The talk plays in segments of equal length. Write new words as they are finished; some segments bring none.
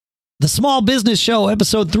The Small Business Show,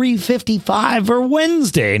 episode 355 for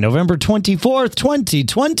Wednesday, November 24th,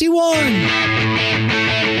 2021.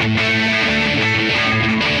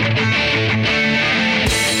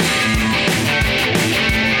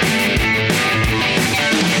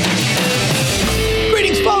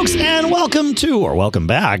 Greetings, folks, and welcome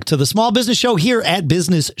back to the Small Business Show here at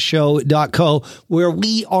businessshow.co, where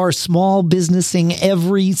we are small businessing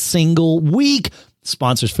every single week.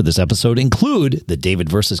 Sponsors for this episode include the David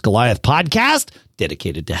versus Goliath podcast,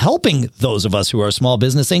 dedicated to helping those of us who are small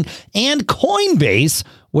businessing, and Coinbase,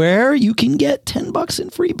 where you can get $10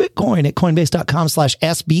 in free Bitcoin at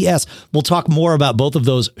coinbase.com/SBS. We'll talk more about both of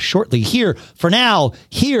those shortly here. For now,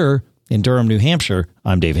 here in Durham, New Hampshire,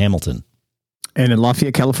 I'm Dave Hamilton. And in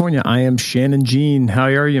Lafayette, California, I am Shannon Jean. How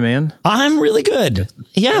are you, man? I'm really good.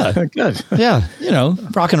 Yeah. Good. Yeah. You know,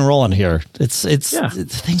 rocking and rolling here. It's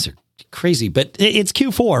things are crazy, but it's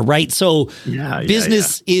Q4, right? So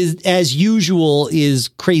business is, as usual, is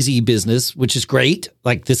crazy business, which is great.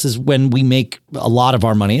 Like, this is when we make a lot of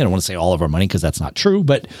our money. I don't want to say all of our money because that's not true,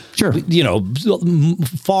 but sure, you know,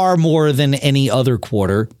 far more than any other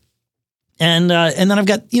quarter. And then I've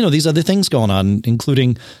got, you know, these other things going on,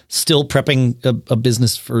 including still prepping a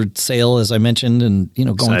business for sale, as I mentioned, and, you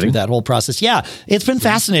know, going through that whole process. Yeah, it's been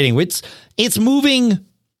fascinating. It's moving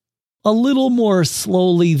a little more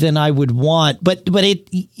slowly than I would want, but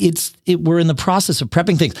we're in the process of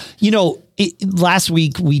prepping things. You know, last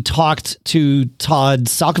week we talked to Todd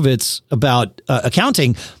Salkovitz about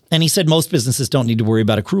accounting, and he said most businesses don't need to worry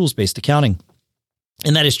about accruals-based accounting.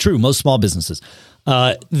 And that is true. Most small businesses.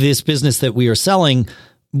 This business that we are selling,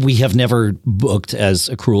 we have never booked as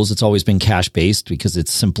accruals. It's always been cash-based because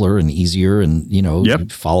it's simpler and easier, and, you know, you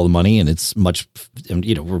follow the money, and it's much,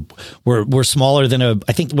 you know, we're smaller than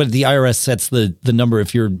I think what the IRS sets the number.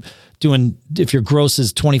 If your gross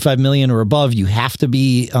is 25 million or above, you have to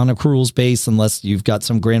be on accruals base unless you've got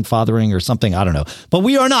some grandfathering or something. I don't know, but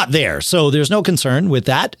we are not there. So there's no concern with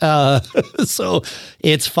that. So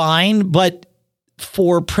it's fine. But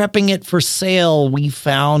for prepping it for sale, we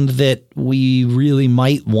found that we really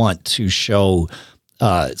might want to show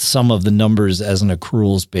some of the numbers as an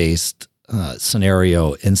accruals-based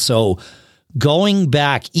scenario. And so going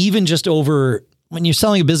back, even just over, when you're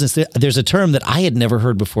selling a business, there's a term that I had never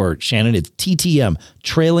heard before, Shannon. It's TTM,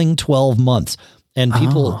 trailing 12 months. And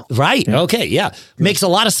people, right. Yeah. Okay. Yeah. Makes a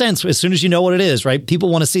lot of sense as soon as you know what it is, right? People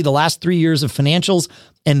want to see the last 3 years of financials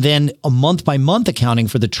and then a month by month accounting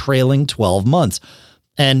for the trailing 12 months.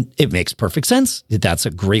 And it makes perfect sense. That's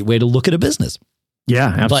a great way to look at a business. Yeah,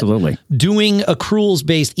 absolutely. But doing accruals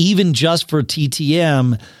based, even just for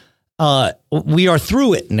TTM, we are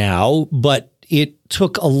through it now, but it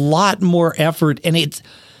took a lot more effort, and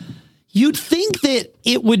you'd think that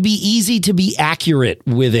it would be easy to be accurate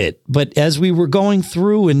with it. But as we were going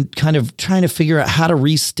through and kind of trying to figure out how to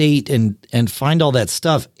restate and find all that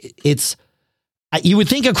stuff, you would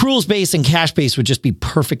think accruals based and cash based would just be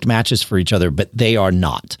perfect matches for each other, but they are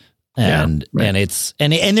not. And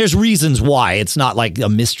and there's reasons why. It's not like a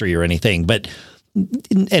mystery or anything, but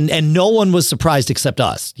and no one was surprised except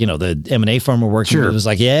us. You know, the M&A firm we're working with was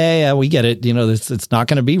like, yeah, we get it. You know, it's not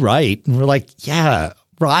going to be right. And we're like, yeah.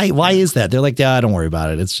 Right. Why is that? They're like, yeah, don't worry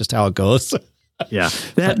about it. It's just how it goes. Yeah.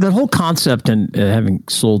 That whole concept, and having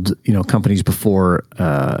sold, you know, companies before,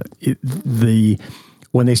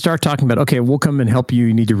 when they start talking about, okay, we'll come and help you,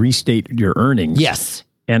 you need to restate your earnings. Yes.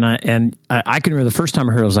 And I can remember the first time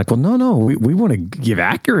I heard it, I was like, well, no, we want to give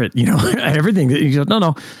accurate, you know, everything. He goes,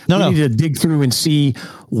 no. We need to dig through and see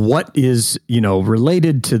what is, you know,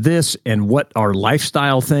 related to this and what are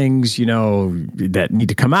lifestyle things, you know, that need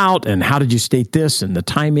to come out, and how did you state this and the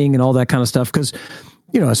timing and all that kind of stuff. Because,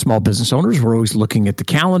 you know, as small business owners, we're always looking at the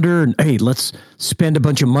calendar and, hey, let's spend a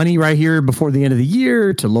bunch of money right here before the end of the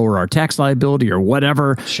year to lower our tax liability or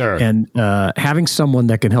whatever. Sure. And having someone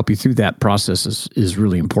that can help you through that process is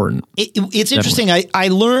really important. It's interesting. I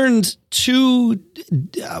learned the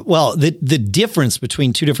difference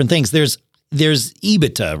between two different things. There's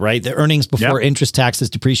EBITDA, right? The earnings before interest, taxes,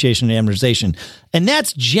 depreciation, and amortization. And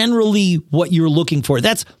that's generally what you're looking for.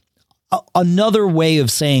 That's another way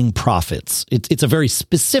of saying profits. It's a very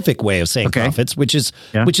specific way of saying profits, which is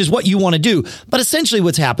what you want to do. But essentially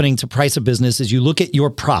what's happening to price a business is you look at your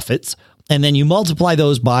profits and then you multiply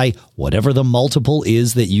those by whatever the multiple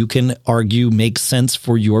is that you can argue makes sense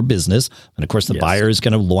for your business. And of course the buyer is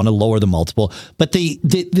going to want to lower the multiple, but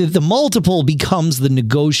the multiple becomes the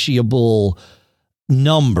negotiable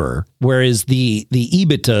number, whereas the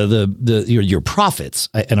EBITDA, your profits,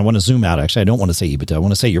 and I want to zoom out. Actually, I don't want to say EBITDA. I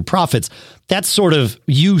want to say your profits. That's sort of,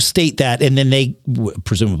 you state that, and then they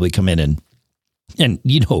presumably come in and and,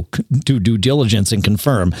 do due diligence and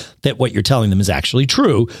confirm that what you're telling them is actually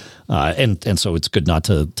true. And so it's good not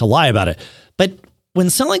to lie about it. But when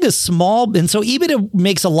selling a small, and so EBITDA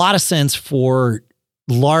makes a lot of sense for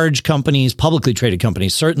large companies, publicly traded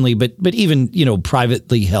companies, certainly, but even,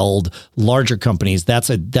 privately held larger companies, that's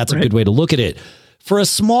a good way to look at it. For a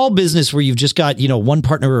small business where you've just got, one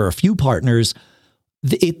partner or a few partners,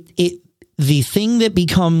 the thing that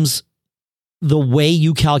becomes the way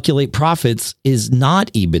you calculate profits is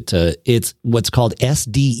not EBITDA. It's what's called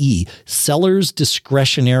SDE, seller's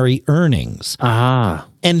discretionary earnings. And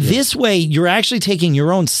this way, you're actually taking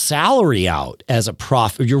your own salary out as a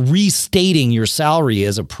profit. You're restating your salary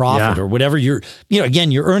as a profit or whatever your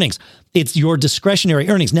earnings. It's your discretionary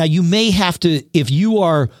earnings. Now, you may have to, if you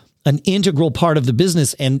are an integral part of the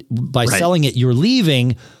business and by selling it, you're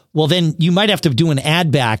leaving, well, then you might have to do an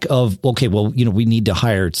add back of, okay, well, we need to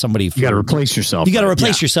hire somebody. You got to replace yourself. You got to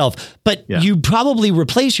replace yourself. But you probably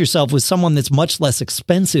replace yourself with someone that's much less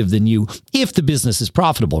expensive than you if the business is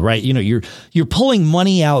profitable, right? You're pulling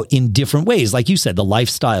money out in different ways. Like you said, the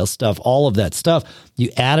lifestyle stuff, all of that stuff,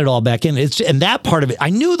 you add it all back in. And that part of it, I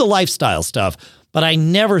knew the lifestyle stuff, but I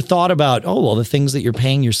never thought about, the things that you're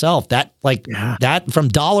paying yourself, that from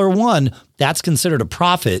 $1, that's considered a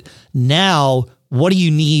profit. Now, what do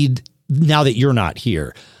you need now that you're not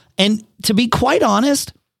here? And to be quite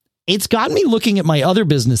honest, it's got me looking at my other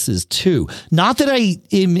businesses too. Not that I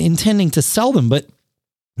am intending to sell them, but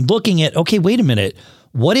looking at, okay, wait a minute.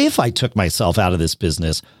 What if I took myself out of this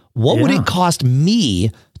business? What would it cost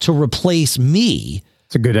me to replace me?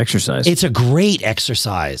 It's a good exercise. It's a great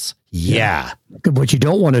exercise. Yeah. What you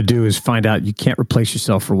don't want to do is find out you can't replace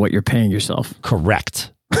yourself for what you're paying yourself.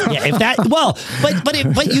 Correct. Yeah, if that,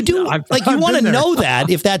 but you do, you want to know that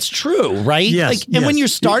if that's true, right? Yes. And when you're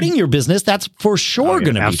starting your business, that's for sure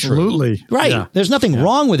going to be true. Absolutely. Right. Yeah. There's nothing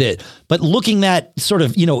wrong with it, but looking that sort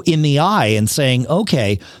of, in the eye and saying,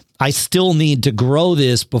 okay, I still need to grow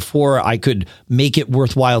this before I could make it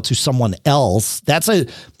worthwhile to someone else.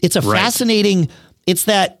 It's a fascinating, it's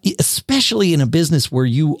that, especially in a business where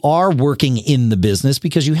you are working in the business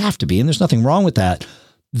because you have to be, and there's nothing wrong with that.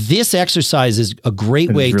 This exercise is a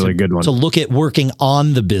great way to look at working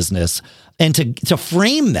on the business and to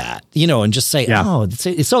frame that, and just say,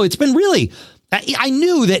 so it's been really, I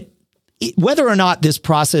knew that whether or not this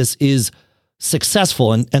process is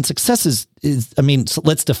successful and success is, so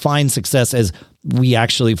let's define success as we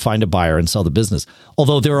actually find a buyer and sell the business.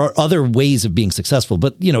 Although there are other ways of being successful,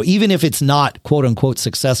 but even if it's not quote unquote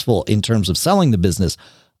successful in terms of selling the business,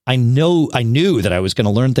 I knew that I was going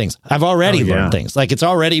to learn things. I've already learned things. Like it's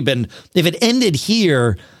already been, if it ended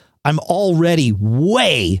here, I'm already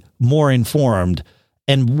way more informed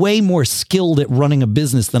and way more skilled at running a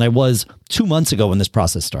business than I was 2 months ago when this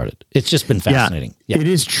process started. It's just been fascinating. Yeah. It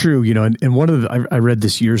is true. And one of I read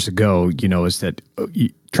this years ago, is that you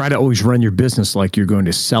try to always run your business like you're going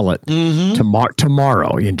to sell it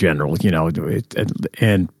tomorrow in general,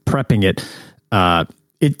 and prepping it.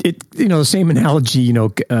 The same analogy,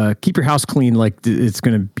 keep your house clean like it's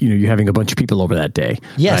going to, you're having a bunch of people over that day.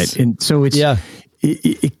 Yes. Right? And so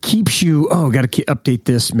it keeps you, got to update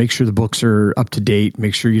this, make sure the books are up to date,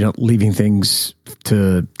 make sure you're not leaving things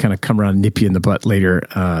to kind of come around and nip you in the butt later.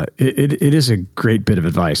 It is a great bit of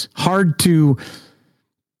advice. Hard to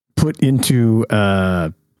put into,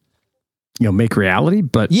 make reality,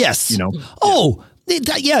 but yes.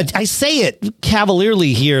 I say it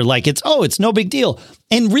cavalierly here, like it's no big deal.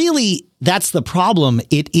 And really, that's the problem.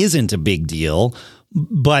 It isn't a big deal,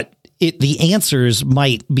 but the answers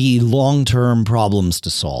might be long-term problems to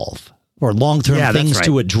solve or long-term things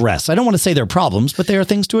to address. I don't want to say they're problems, but they are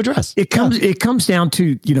things to address. It comes down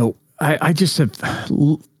to, I just have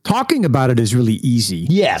talking about it is really easy.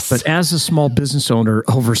 Yes. But as a small business owner,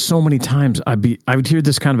 over so many times, I would hear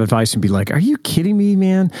this kind of advice and be like, are you kidding me,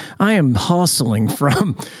 man? I am hustling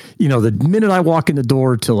from, the minute I walk in the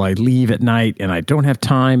door till I leave at night and I don't have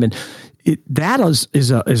time. And that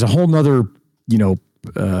is a whole nother,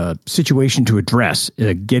 situation to address,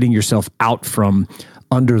 getting yourself out from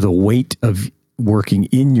under the weight of working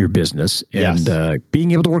in your business and being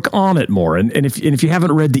able to work on it more. And if you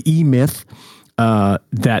haven't read the E-Myth,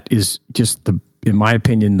 that is just in my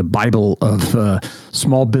opinion, the Bible of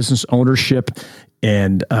small business ownership.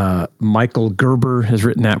 And Michael Gerber has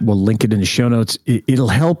written that. We'll link it in the show notes. It'll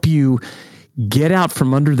help you get out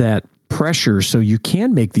from under that pressure so you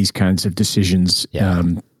can make these kinds of decisions. Yeah.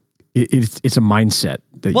 It's a mindset.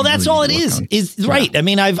 That's all it is. Right. I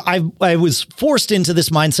mean, I was forced into this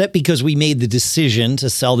mindset because we made the decision to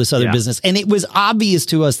sell this other business. And it was obvious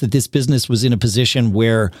to us that this business was in a position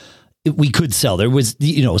where we could sell. There was,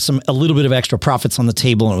 a little bit of extra profits on the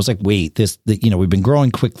table. And it was like, wait, we've been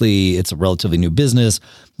growing quickly. It's a relatively new business.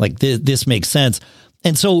 Like this makes sense.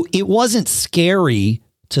 And so it wasn't scary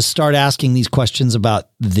to start asking these questions about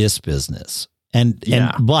this business.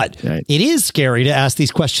 But it is scary to ask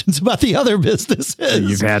these questions about the other businesses that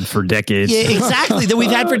you've had for decades. Yeah, exactly. That we've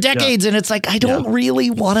had for decades. And it's like, I don't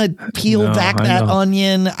really want to peel back that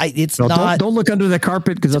onion. Don't look under the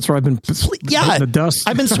carpet, because that's where I've been hitting the dust.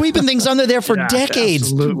 I've been sweeping things under there for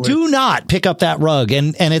decades. Absolutely. Do not pick up that rug.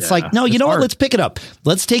 And it's like, no, you know what? Let's pick it up.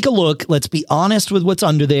 Let's take a look. Let's be honest with what's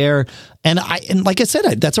under there. And like I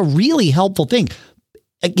said, that's a really helpful thing.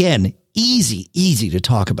 Again, easy to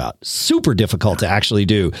talk about, super difficult to actually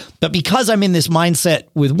do. But because I'm in this mindset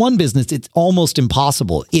with one business, it's almost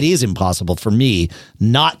impossible. It is impossible for me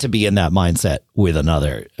not to be in that mindset with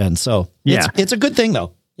another. And so it's a good thing,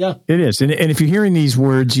 though. Yeah, it is. And if you're hearing these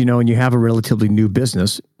words, and you have a relatively new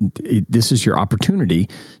business, this is your opportunity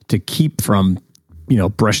to keep from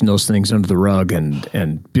brushing those things under the rug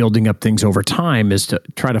and building up things over time, is to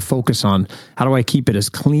try to focus on, how do I keep it as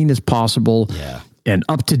clean as possible? Yeah. And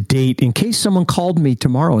up to date, in case someone called me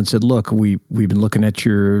tomorrow and said, look, we've been looking at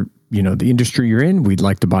your, the industry you're in, we'd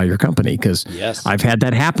like to buy your company. Because I've had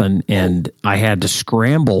that happen, and I had to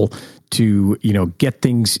scramble to, get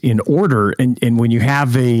things in order. And when you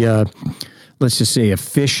have let's just say a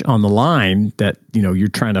fish on the line that, you're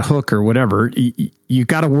trying to hook or whatever, you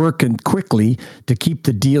got to work and quickly to keep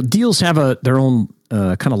the deal. Deals have their own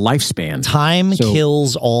kind of lifespan. Time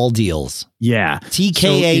kills all deals. Yeah.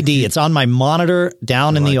 TKAD. It's on my monitor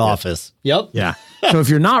down in the office. Yep. Yeah. So if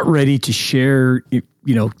you're not ready to share,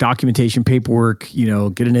 documentation, paperwork,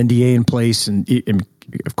 get an NDA in place, and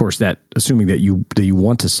of course, that assuming that you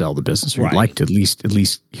want to sell the business, or you'd like to at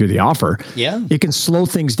least hear the offer. Yeah. It can slow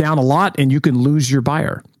things down a lot, and you can lose your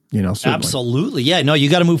buyer. Certainly. Absolutely. Yeah. No, you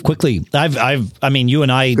got to move quickly. I mean, you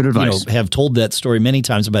and I have told that story many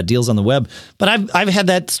times about deals on the web, but I've had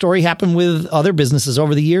that story happen with other businesses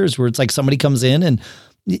over the years, where it's like somebody comes in and,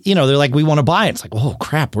 they're like, we want to buy it. It's like, oh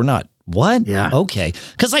crap, we're not. What? Yeah. Okay.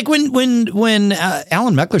 Because like when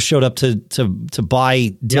Alan Meckler showed up to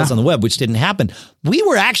buy deals on the web, which didn't happen, we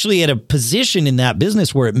were actually at a position in that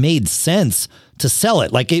business where it made sense to sell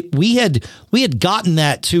it. Like we had gotten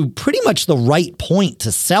that to pretty much the right point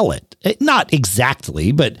to sell it. Not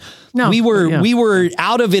exactly, but we were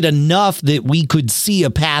out of it enough that we could see a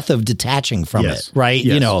path of detaching from it, right?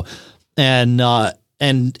 Yes.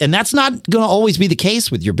 And that's not going to always be the case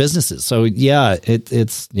with your businesses. So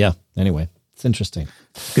anyway, it's interesting.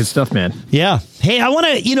 Good stuff, man. Yeah. Hey, I want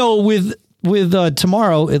to, with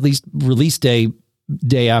tomorrow, at least release day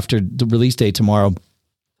after the release day tomorrow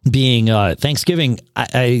being Thanksgiving,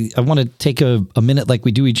 I want to take a minute like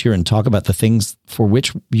we do each year and talk about the things for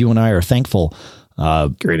which you and I are thankful.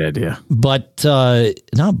 Great idea. The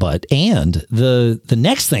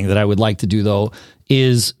next thing that I would like to do, though,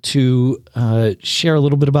 is to share a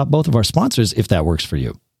little bit about both of our sponsors, if that works for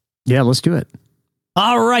you. Yeah, let's do it.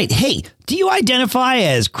 All right. Hey, do you identify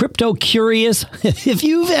as crypto curious? If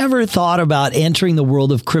you've ever thought about entering the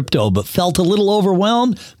world of crypto but felt a little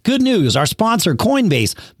overwhelmed, good news. Our sponsor,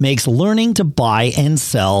 Coinbase, makes learning to buy and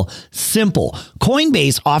sell simple.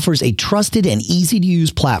 Coinbase offers a trusted and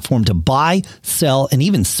easy-to-use platform to buy, sell, and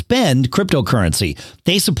even spend cryptocurrency.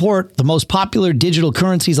 They support the most popular digital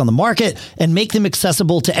currencies on the market and make them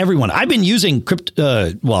accessible to everyone. I've been using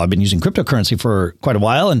cryptocurrency for quite a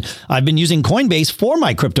while, and I've been using Coinbase for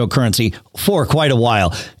my cryptocurrency for quite a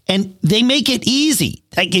while. And they make it easy.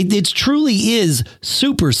 Like it truly is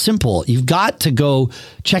super simple. You've got to go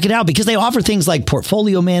check it out because they offer things like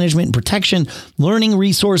portfolio management and protection, learning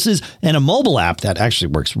resources, and a mobile app that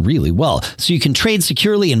actually works really well. So you can trade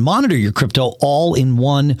securely and monitor your crypto all in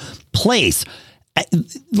one place.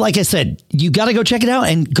 Like I said, you got to go check it out.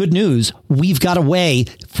 And good news, we've got a way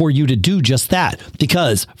for you to do just that,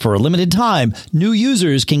 because for a limited time, new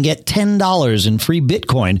users can get $10 in free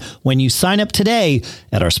Bitcoin when you sign up today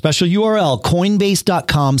at our special URL,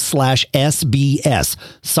 coinbase.com/SBS.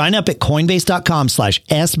 Sign up at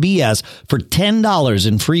coinbase.com/SBS for $10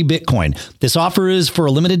 in free Bitcoin. This offer is for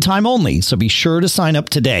a limited time only, so be sure to sign up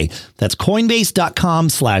today. That's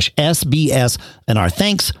coinbase.com/SBS. And our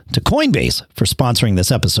thanks to Coinbase for sponsoring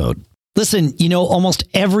this episode. Listen, almost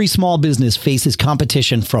every small business faces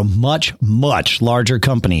competition from much, much larger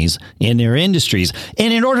companies in their industries.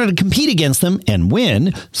 And in order to compete against them and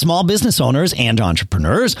win, small business owners and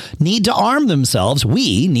entrepreneurs need to arm themselves.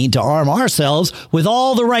 We need to arm ourselves with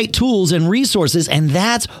all the right tools and resources. And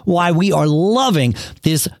that's why we are loving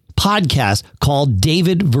this podcast called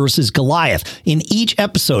David versus Goliath. In each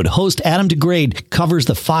episode, host Adam DeGrade covers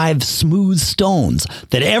the 5 smooth stones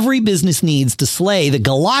that every business needs to slay the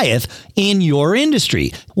Goliath in your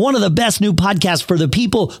industry. One of the best new podcasts for the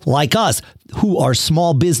people like us who are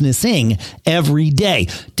small businessing every day.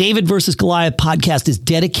 David versus Goliath podcast is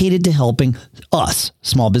dedicated to helping us,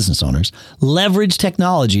 small business owners, leverage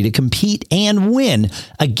technology to compete and win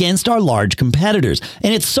against our large competitors.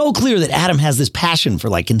 And it's so clear that Adam has this passion for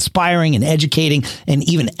like inspiring and educating and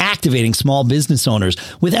even activating small business owners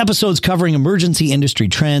with episodes covering emergency industry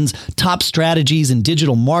trends, top strategies in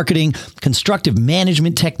digital marketing, constructive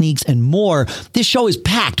management techniques, and more. This show is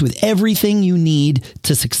packed with everything you need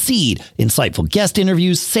to succeed. Insightful guest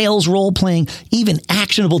interviews, sales role playing, even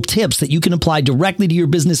actionable tips that you can apply directly to your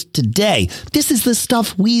business today. This is the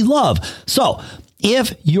stuff we love. So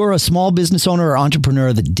if you're a small business owner or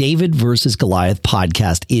entrepreneur, the David versus Goliath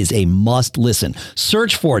podcast is a must listen.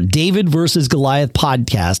 Search for David versus Goliath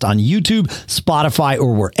podcast on YouTube, Spotify,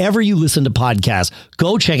 or wherever you listen to podcasts.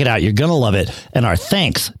 Go check it out. You're going to love it. And our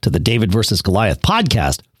thanks to the David versus Goliath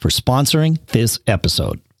podcast for sponsoring this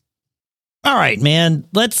episode. All right, man,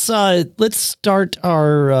 let's start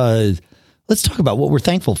our let's talk about what we're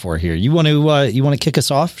thankful for here. You want to kick us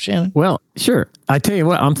off, Shannon? Well, sure. I tell you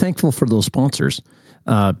what, I'm thankful for those sponsors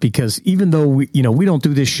because even though we don't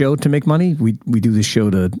do this show to make money, we do this show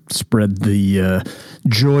to spread the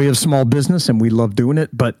joy of small business, and we love doing it.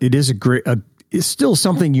 But it is it's still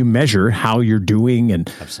something you measure how you're doing and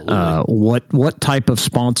what type of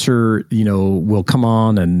sponsor will come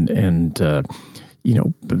on and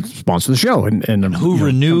sponsor the show and who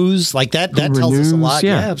renews like that. That tells us a lot.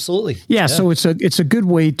 Yeah, absolutely. Yeah. So it's a good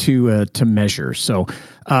way to measure. So,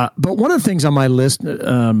 but one of the things on my list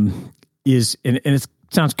is, and it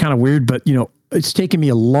sounds kind of weird, but it's taken me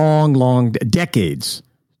a long decades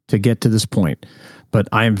to get to this point, but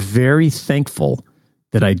I am very thankful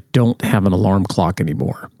that I don't have an alarm clock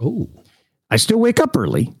anymore. Oh, I still wake up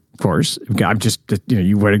early. Of course, I'm just,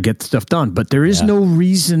 you want to get stuff done, but there is no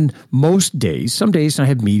reason most days. Some days I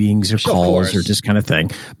have meetings or calls or this kind of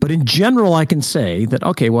thing. But in general, I can say that,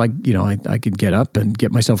 okay, well, I can get up and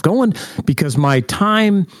get myself going because my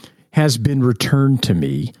time has been returned to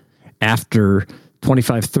me after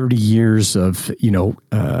 25, 30 years of,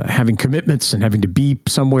 having commitments and having to be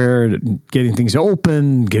somewhere, getting things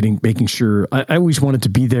open, making sure I always wanted to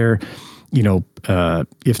be there,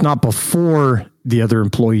 if not before the other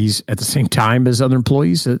employees at the same time as other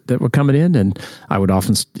employees that were coming in. And I would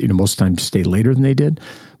often, most times stay later than they did,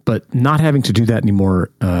 but not having to do that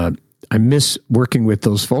anymore. I miss working with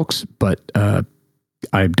those folks, but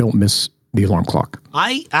I don't miss the alarm clock.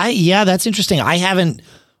 Yeah, that's interesting. I haven't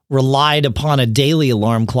relied upon a daily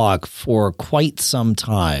alarm clock for quite some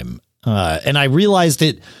time. And I realized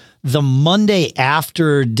it the Monday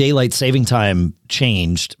after daylight saving time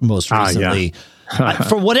changed most recently.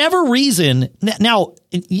 For whatever reason. Now,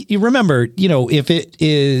 you remember, if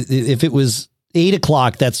it was 8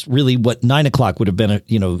 o'clock, that's really what 9 o'clock would have been,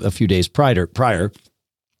 a few days prior.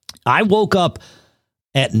 I woke up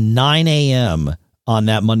at 9 a.m. on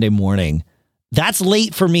that Monday morning. That's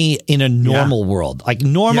late for me in a normal world. Like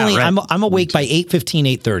normally I'm awake by 8:15,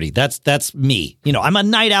 8:30. That's me. I'm a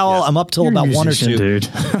night owl. Yeah. I'm up till about 1 or 2. Dude.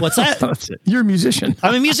 What's that? You're a musician.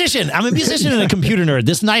 I'm a musician and a computer nerd.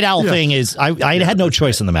 This night owl thing is, I had no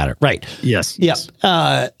choice in the matter. Right. Yes. Yeah.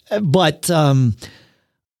 But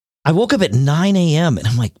I woke up at 9 a.m. and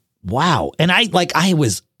I'm like, wow. And I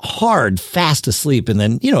was fast asleep. And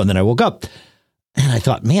then I woke up. And I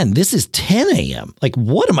thought, man, this is 10 a.m. Like,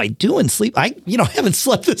 what am I doing? I haven't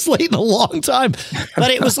slept this late in a long time.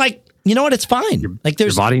 But it was like, you know what? It's fine. Like,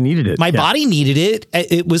 your body needed it. My body needed it.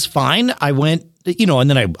 It was fine. I went, and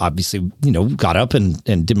then I obviously, got up and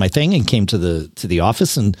did my thing and came to the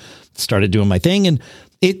office and started doing my thing. And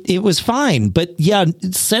it was fine. But yeah,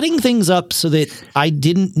 setting things up so that I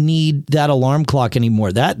didn't need that alarm clock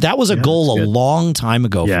anymore. That was a goal a long time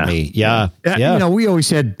ago for me. Yeah. We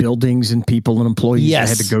always had buildings and people and employees I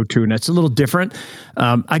had to go to, and that's a little different.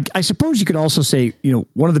 I suppose you could also say,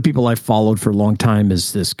 one of the people I followed for a long time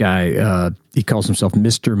is this guy. He calls himself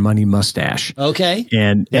Mr. Money Mustache. Okay.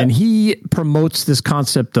 And he promotes this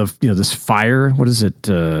concept of, this FIRE. What is it?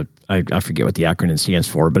 I forget what the acronym stands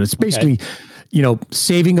for, but it's basically,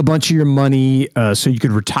 saving a bunch of your money so you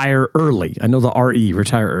could retire early. I know the RE,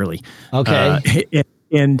 retire early. Okay.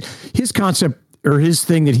 And his concept or his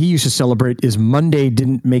thing that he used to celebrate is Monday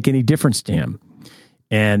didn't make any difference to him.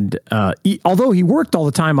 And although he worked all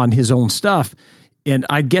the time on his own stuff, and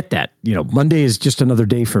I get that, Monday is just another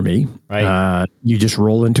day for me. Right. You just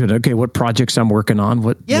roll into it. Okay, what projects I'm working on,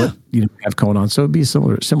 what you have going on. So it'd be a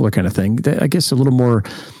similar kind of thing. I guess a little more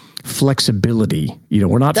flexibility.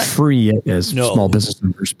 We're not free as small business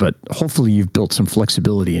owners, but hopefully you've built some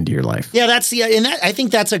flexibility into your life. Yeah, I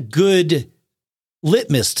think that's a good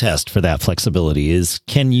litmus test for that flexibility is,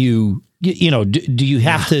 can you, do you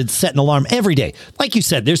have to set an alarm every day? Like you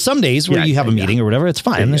said, there's some days where you have a meeting or whatever. It's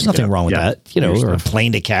fine. There's nothing wrong with that, or a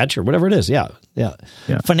plane to catch or whatever it is. Yeah.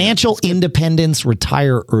 Financial independence,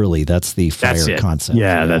 retire early. That's the FIRE concept.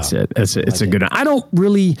 Yeah, that's it. It's a good one. I don't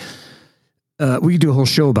really, we could do a whole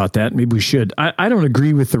show about that. Maybe we should. I don't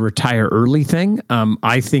agree with the retire early thing.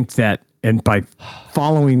 I think that, and by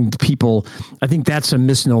following people, I think that's a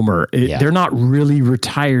misnomer. They're not really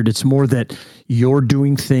retired. It's more that you're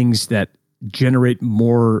doing things that generate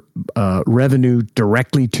more revenue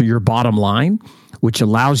directly to your bottom line, which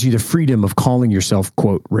allows you the freedom of calling yourself,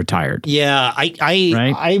 quote, retired. Yeah. We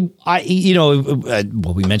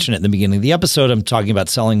mentioned it in the beginning of the episode. I'm talking about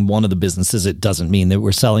selling one of the businesses. It doesn't mean that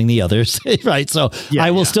we're selling the others, right? So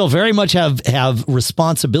I will still very much have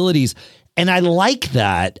responsibilities. And I like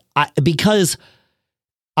that because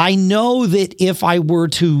I know that if I were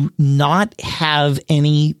to not have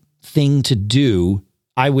anything to do,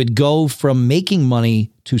 I would go from making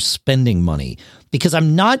money to spending money, because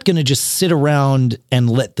I'm not going to just sit around and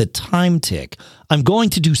let the time tick. I'm going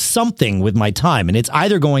to do something with my time. And it's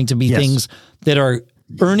either going to be things that are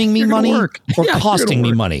earning me money or costing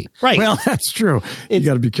me money. Right. Well, that's true. You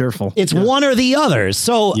got to be careful. It's one or the other.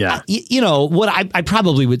 So, what I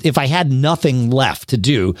probably would, if I had nothing left to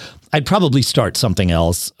do, I'd probably start something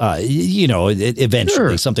else.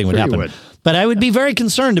 Eventually something would happen. But I would be very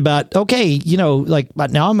concerned about,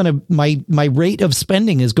 now my rate of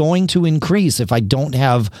spending is going to increase if I don't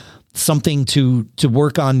have something to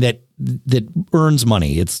work on that earns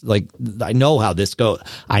money. It's like, I know how this goes.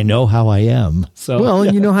 I know how I am. So,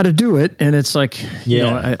 and you know how to do it. And it's like,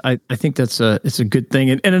 I think it's a good thing.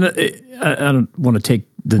 And I don't want to take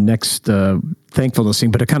the next thankfulness thing,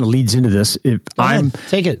 but it kind of leads into this. I'm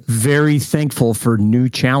very thankful for new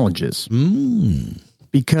challenges.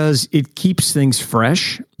 Because it keeps things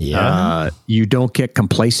fresh. You don't get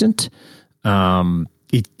complacent.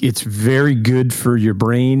 It's very good for your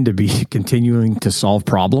brain to be continuing to solve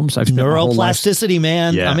problems. Neuroplasticity,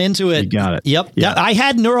 man. I'm into it. You got it. Yep. Yeah. I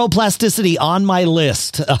had neuroplasticity on my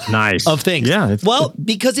list of things. Yeah.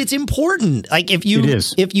 Because it's important. Like if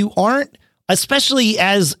you aren't, especially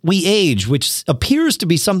as we age, which appears to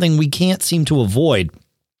be something we can't seem to avoid,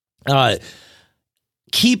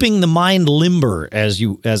 keeping the mind limber, as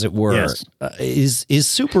it were, is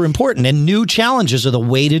super important, and new challenges are the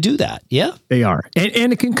way to do that. Yeah, they are,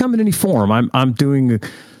 and it can come in any form. I'm doing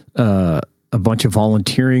a bunch of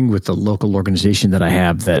volunteering with the local organization that I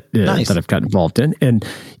have that I've got involved in, and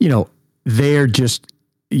they're just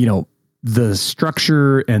the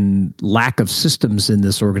structure and lack of systems in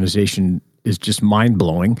this organization is just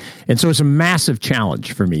mind-blowing. And so it's a massive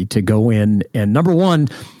challenge for me to go in and, number one,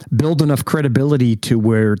 build enough credibility to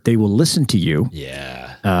where they will listen to you.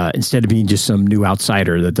 Yeah. Instead of being just some new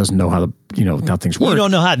outsider that doesn't know how things work. You don't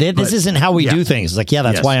know how. This isn't how we do things. It's like,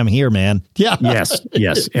 that's why I'm here, man. Yeah.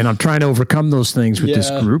 Yes. And I'm trying to overcome those things with this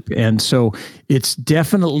group. And so it's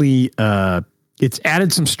definitely, it's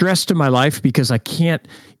added some stress to my life because I can't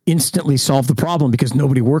instantly solve the problem because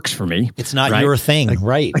nobody works for me. It's not your thing,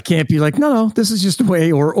 right? I can't be like, no, this is just the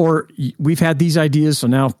way, or we've had these ideas, so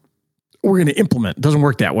now we're going to implement. It doesn't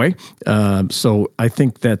work that way. So I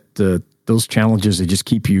think that those challenges, they just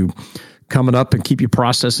keep you coming up and keep you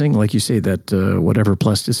processing, like you say, that whatever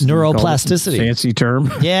plasticity, neuroplasticity, fancy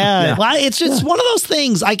term. Yeah. Well, it's just one of those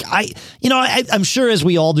things. I'm sure, as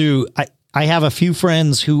we all do, I have a few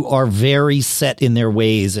friends who are very set in their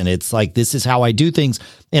ways, and it's like, this is how I do things.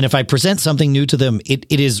 And if I present something new to them, it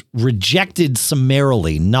is rejected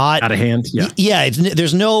summarily, not out of hand.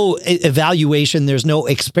 There's no evaluation. There's no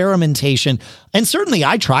experimentation. And certainly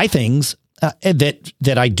I try things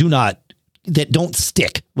that I do not, that don't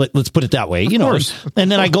stick. Let's put it that way, and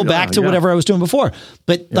then I go back to whatever I was doing before.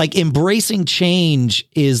 But like embracing change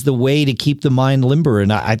is the way to keep the mind limber.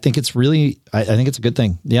 And I think it's really, I think it's a good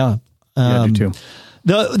thing. Yeah. I do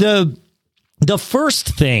too. The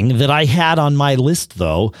first thing that I had on my list,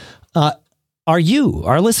 though, are you,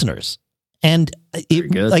 our listeners. And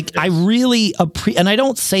I really appreciate, and I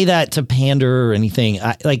don't say that to pander or anything.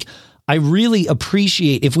 I really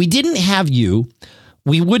appreciate, if we didn't have you,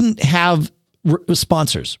 we wouldn't have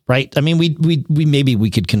sponsors, right? I mean, we maybe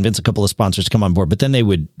we could convince a couple of sponsors to come on board, but then they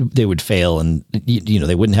would fail, and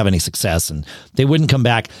they wouldn't have any success, and they wouldn't come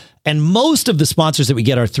back. And most of the sponsors that we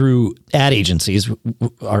get are through ad agencies,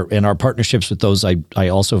 and our partnerships with those I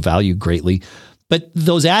also value greatly. But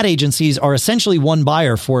those ad agencies are essentially one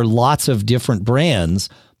buyer for lots of different brands.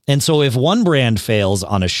 And so if one brand fails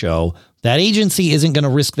on a show, that agency isn't going to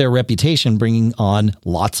risk their reputation bringing on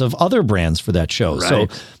lots of other brands for that show.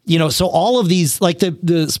 Right. So, so all of these, like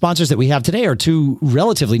the sponsors that we have today are two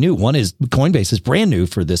relatively new. One is Coinbase is brand new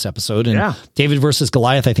for this episode. And David versus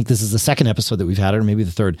Goliath, I think this is the second episode that we've had, or maybe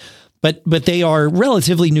the third. But they are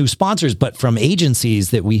relatively new sponsors, but from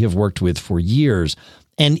agencies that we have worked with for years.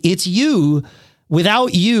 And it's you.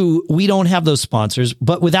 Without you, we don't have those sponsors.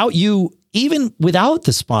 But without you, even without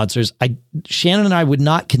the sponsors, Shannon and I would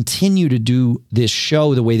not continue to do this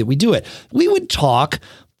show the way that we do it. We would talk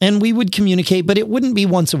and we would communicate, but it wouldn't be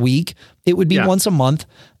once a week. It would be once a month.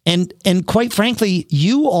 And quite frankly,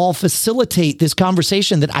 you all facilitate this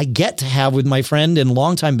conversation that I get to have with my friend and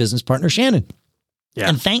longtime business partner, Shannon. Yeah,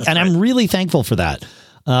 and I'm really thankful for that.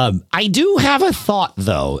 I do have a thought,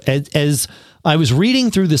 though, as I was reading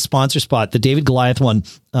through the sponsor spot, the David Goliath one,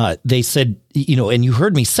 they said, and you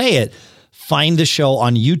heard me say it, find the show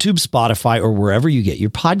on YouTube, Spotify, or wherever you get your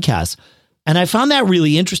podcasts. And I found that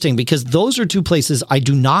really interesting because those are two places I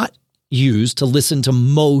do not use to listen to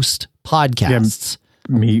most podcasts.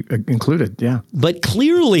 Yeah, me included. Yeah. But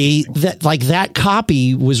clearly that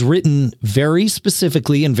copy was written very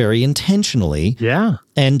specifically and very intentionally. Yeah.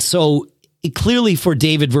 And so clearly for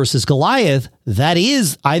David versus Goliath, that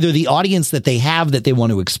is either the audience that they have that they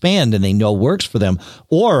want to expand and they know works for them,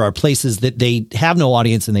 or are places that they have no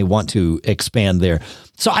audience and they want to expand there.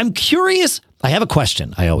 So I'm curious. I have a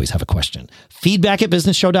question. I always have a question.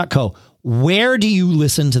 feedback@businessshow.co. Where do you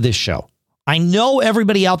listen to this show? I know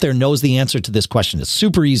everybody out there knows the answer to this question. It's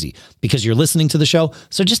super easy because you're listening to the show.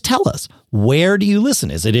 So just tell us, where do you listen?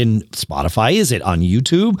 Is it in Spotify? Is it on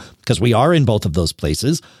YouTube? Because we are in both of those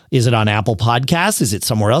places. Is it on Apple Podcasts? Is it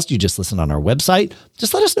somewhere else? Do you just listen on our website?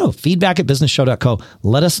 Just let us know. feedback@businessshow.co.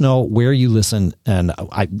 Let us know where you listen. And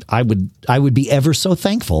I would be ever so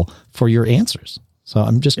thankful for your answers. So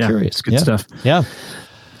I'm just curious. It's good stuff. Yeah.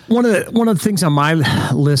 One of the things on my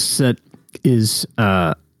list that is,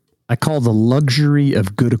 I call the luxury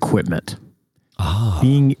of good equipment.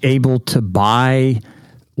 Being able to buy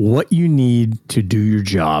what you need to do your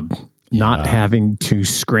job, not having to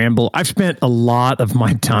scramble. I've spent a lot of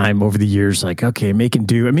my time over the years making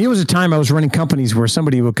do. I mean, it was a time I was running companies where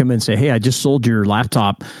somebody would come in and say, hey, I just sold your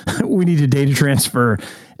laptop. We need a data transfer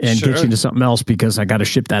and get you into something else because I got to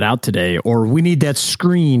ship that out today. Or we need that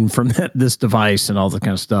screen from this device and all that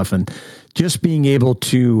kind of stuff. And just being able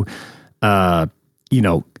to have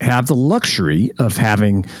the luxury of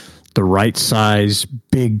having the right size,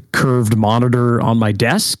 big curved monitor on my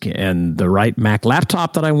desk and the right Mac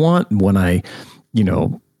laptop that I want when I,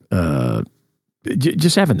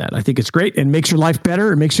 just having that. I think it's great and makes your life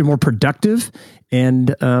better. It makes you more productive.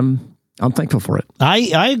 And I'm thankful for it.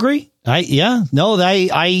 I agree.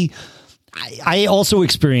 I also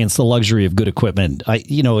experience the luxury of good equipment.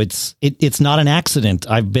 It's not an accident.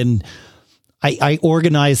 I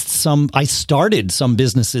started some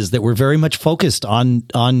businesses that were very much focused on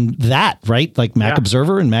that, right? Like Mac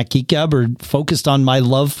Observer and Mac Geek Gab are focused on my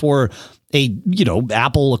love for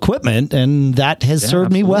Apple equipment, and that has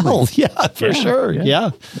served me well. Yeah, for sure. Yeah.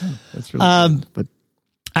 That's really good. But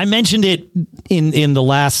I mentioned it in the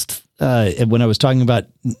last when I was talking about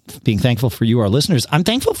being thankful for you, our listeners. I'm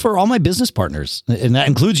thankful for all my business partners, and that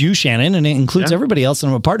includes you, Shannon, and it includes everybody else that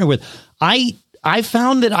I'm a partner with. I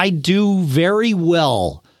found that I do very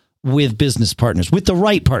well with business partners, with the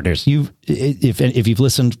right partners. If you've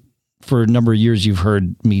listened for a number of years, you've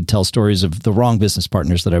heard me tell stories of the wrong business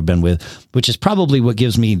partners that I've been with, which is probably what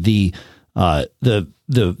gives me the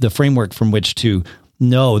framework from which to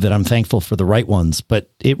know that I'm thankful for the right ones. But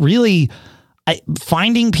it really,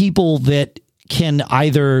 finding people that can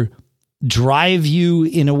either drive you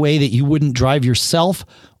in a way that you wouldn't drive yourself,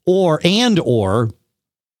 or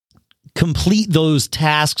complete those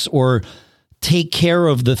tasks or take care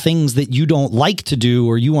of the things that you don't like to do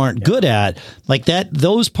or you aren't good at, like that,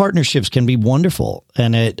 those partnerships can be wonderful.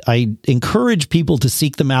 And I encourage people to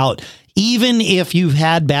seek them out, even if you've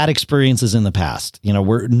had bad experiences in the past.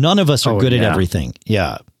 None of us are good at everything.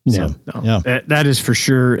 Yeah. That is for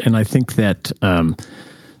sure. And I think that,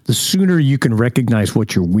 the sooner you can recognize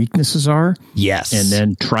what your weaknesses are, and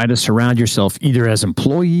then try to surround yourself either as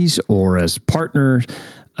employees or as partners,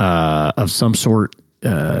 of some sort,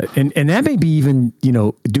 and that may be even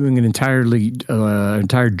doing an entire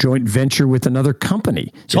joint venture with another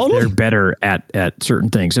company. Totally, if they're better at certain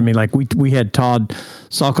things. I mean, like we had Todd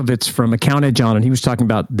Salkovitz from Account Edge on, and he was talking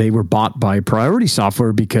about they were bought by Priority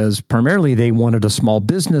Software because primarily they wanted a small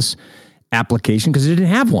business application because they didn't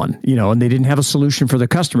have one, and they didn't have a solution for their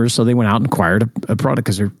customers, so they went out and acquired a product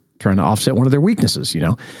because they're trying to offset one of their weaknesses.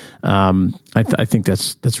 I think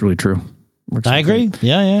that's really true. I agree. Great.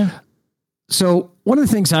 Yeah. So one of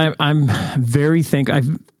the things I'm very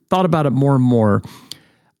I've thought about it more and more.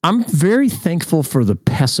 I'm very thankful for the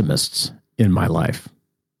pessimists in my life.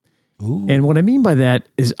 Ooh. And what I mean by that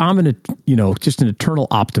is I'm just an eternal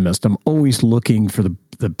optimist. I'm always looking for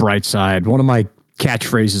the bright side. One of my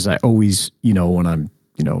catchphrases I always, when I'm,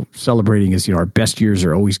 celebrating is, our best years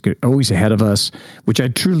are always good, always ahead of us, which I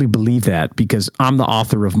truly believe that because I'm the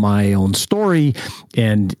author of my own story.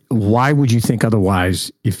 And why would you think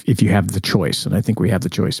otherwise if you have the choice? And I think we have the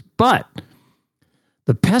choice. But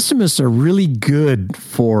the pessimists are really good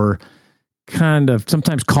for kind of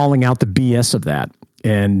sometimes calling out the BS of that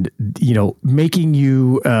and, making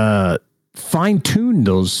you fine tune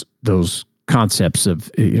those concepts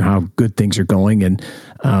of how good things are going. And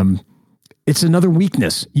it's another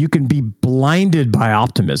weakness. You can be blinded by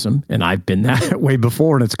optimism. And I've been that way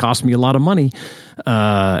before, and it's cost me a lot of money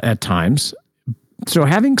at times. So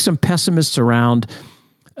having some pessimists around.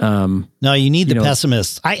 No, you need the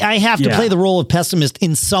pessimists. I have to play the role of pessimist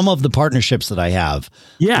in some of the partnerships that I have.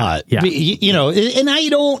 Yeah. And I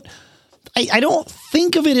don't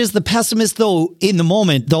think of it as the pessimist though in the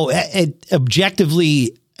moment, though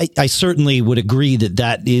objectively, I certainly would agree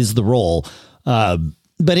that is the role.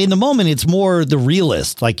 But in the moment, it's more the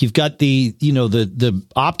realist. Like you've got the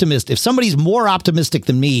optimist. If somebody's more optimistic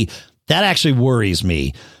than me, that actually worries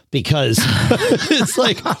me. Because it's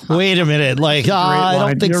like, wait a minute, like, I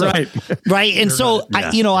don't think so. Right. And so,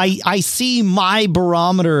 right. Yeah. I see my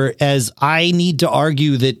barometer as I need to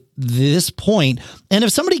argue that this point, and if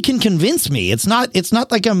somebody can convince me, it's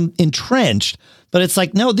not like I'm entrenched, but it's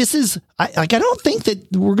like, no, this is, I don't think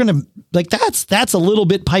that we're going to, like, that's a little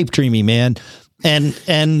bit pipe dreamy, man. And that's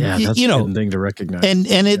a good thing to recognize.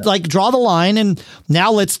 And it like draw the line and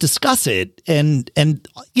now let's discuss it. And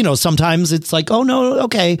sometimes it's like, oh no,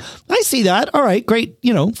 okay, I see that. All right, great.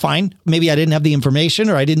 Fine. Maybe I didn't have the information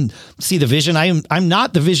or I didn't see the vision. I'm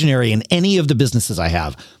not the visionary in any of the businesses I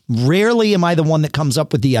have. Rarely am I the one that comes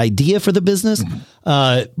up with the idea for the business. Mm-hmm.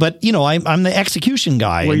 But I'm the execution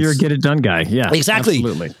guy. Well, you're a get it done guy. Yeah, exactly.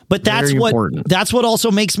 Absolutely. But that's what also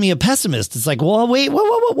makes me a pessimist. It's like, well, wait,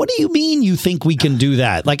 what do you mean you think we can do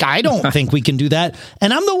that? Like, I don't think we can do that.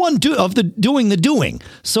 And I'm the one doing the doing.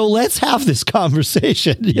 So let's have this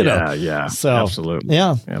conversation. Yeah. So absolutely.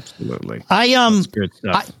 Yeah, absolutely. That's good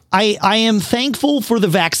stuff. I am thankful for the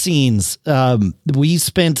vaccines. We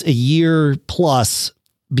spent a year plus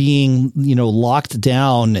being, locked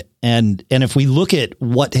down. And if we look at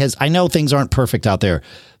I know things aren't perfect out there,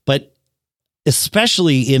 but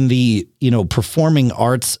especially in the, performing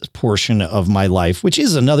arts portion of my life, which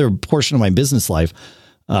is another portion of my business life.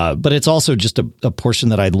 But it's also just a portion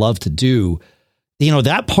that I'd love to do.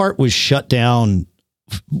 That part was shut down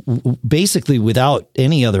basically without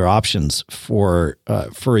any other options for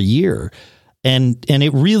a year. And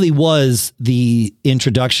it really was the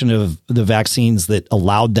introduction of the vaccines that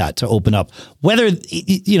allowed that to open up. Whether,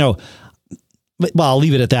 well, I'll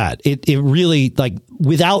leave it at that. It really, like,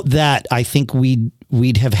 without that, I think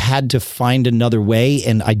we'd have had to find another way.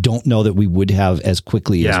 And I don't know that we would have as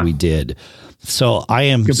quickly as we did. So I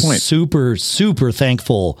am super, super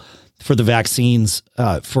thankful for the vaccines,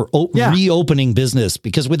 for reopening business,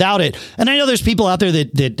 because without it, and I know there's people out there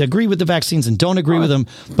that agree with the vaccines and don't agree with them,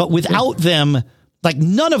 but without them, like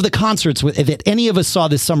none of the concerts that any of us saw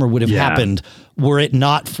this summer would have happened were it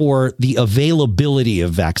not for the availability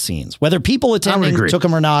of vaccines. Whether people attending took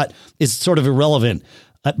them or not is sort of irrelevant,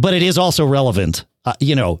 but it is also relevant.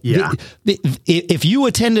 If you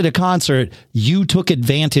attended a concert, you took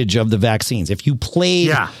advantage of the vaccines. If you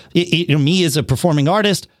played, me as a performing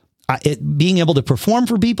artist, being able to perform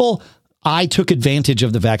for people, I took advantage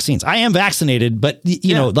of the vaccines. I am vaccinated, but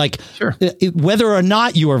whether or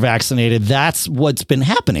not you are vaccinated, that's what's been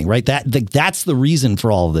happening, right? That's the reason for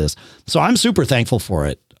all of this. So I'm super thankful for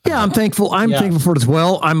it. Yeah, I'm thankful. I'm thankful for it as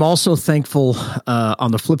well. I'm also thankful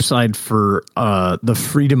on the flip side for the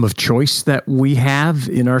freedom of choice that we have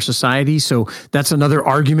in our society. So that's another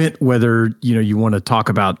argument, whether you want to talk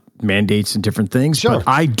about mandates and different things. Sure. But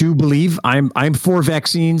I do believe I'm for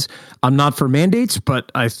vaccines. I'm not for mandates,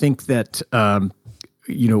 but I think that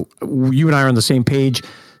you and I are on the same page.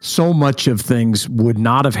 So much of things would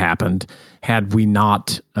not have happened had we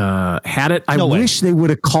not had it. I wish they would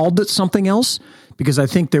have called it something else, because I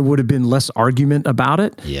think there would have been less argument about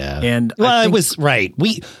it. Yeah. And it was right.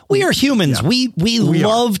 We are humans. Yeah. We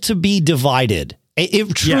love to be divided.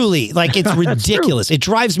 It truly, like, it's ridiculous. It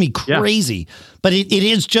drives me crazy, but it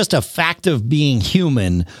is just a fact of being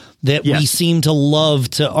human that we seem to love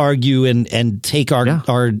to argue and take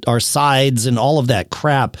our sides and all of that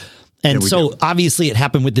crap. And so obviously it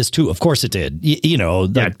happened with this too. Of course it did.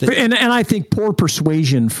 And I think poor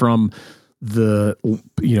persuasion from the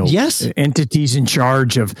entities in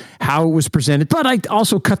charge of how it was presented, but I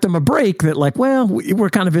also cut them a break that we're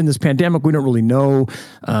kind of in this pandemic, we don't really know.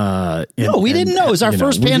 We didn't know. It was our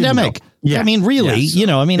first pandemic. Yeah. I mean, really,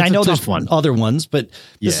 I know there's other ones, but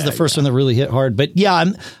this is the first one that really hit hard. But yeah,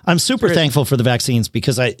 I'm super thankful for the vaccines,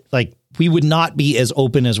 because we would not be as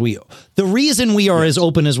open as the reason we are as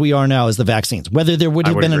open as we are now is the vaccines. Whether there would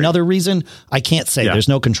have been another reason, I can't say. There's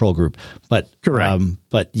no control group, but I'm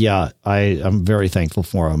very thankful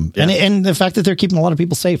for them. Yeah. And the fact that they're keeping a lot of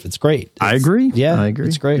people safe. It's great. I agree. Yeah, I agree.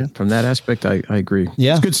 It's great. Yeah, from that aspect. I agree.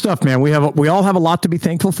 Yeah. It's good stuff, man. We all have a lot to be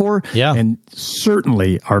thankful for. Yeah. And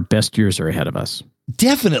certainly our best years are ahead of us.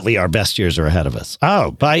 Definitely our best years are ahead of us.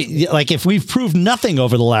 If we've proved nothing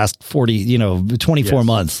over the last 24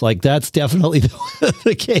 months, that's definitely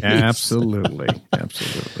the case. Absolutely. That's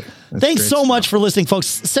Thanks so much for listening, folks.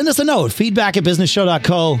 Send us a note,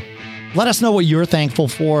 feedback@businessshow.co. Let us know what you're thankful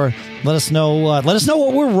for. Let us know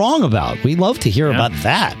what we're wrong about. We'd love to hear about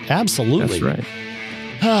that. Absolutely. That's right.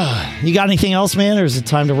 You got anything else, man, or is it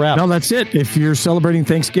time to wrap? No, that's it. If you're celebrating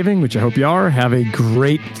Thanksgiving, which I hope you are, have a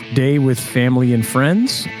great day with family and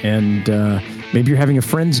friends. And maybe you're having a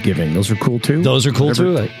Friendsgiving. Those are cool, too. Those are cool,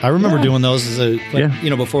 too. I remember doing those as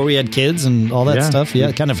before we had kids and all that stuff.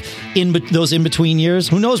 Yeah, kind of those in-between years.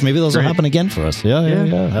 Who knows? Maybe those will happen again for us. Yeah,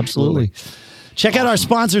 absolutely. Check out our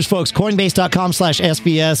sponsors, folks,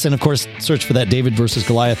 Coinbase.com/SBS. And, of course, search for that David versus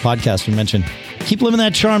Goliath podcast we mentioned. Keep living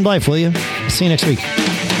that charmed life, will you? See you next week.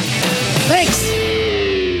 Thanks.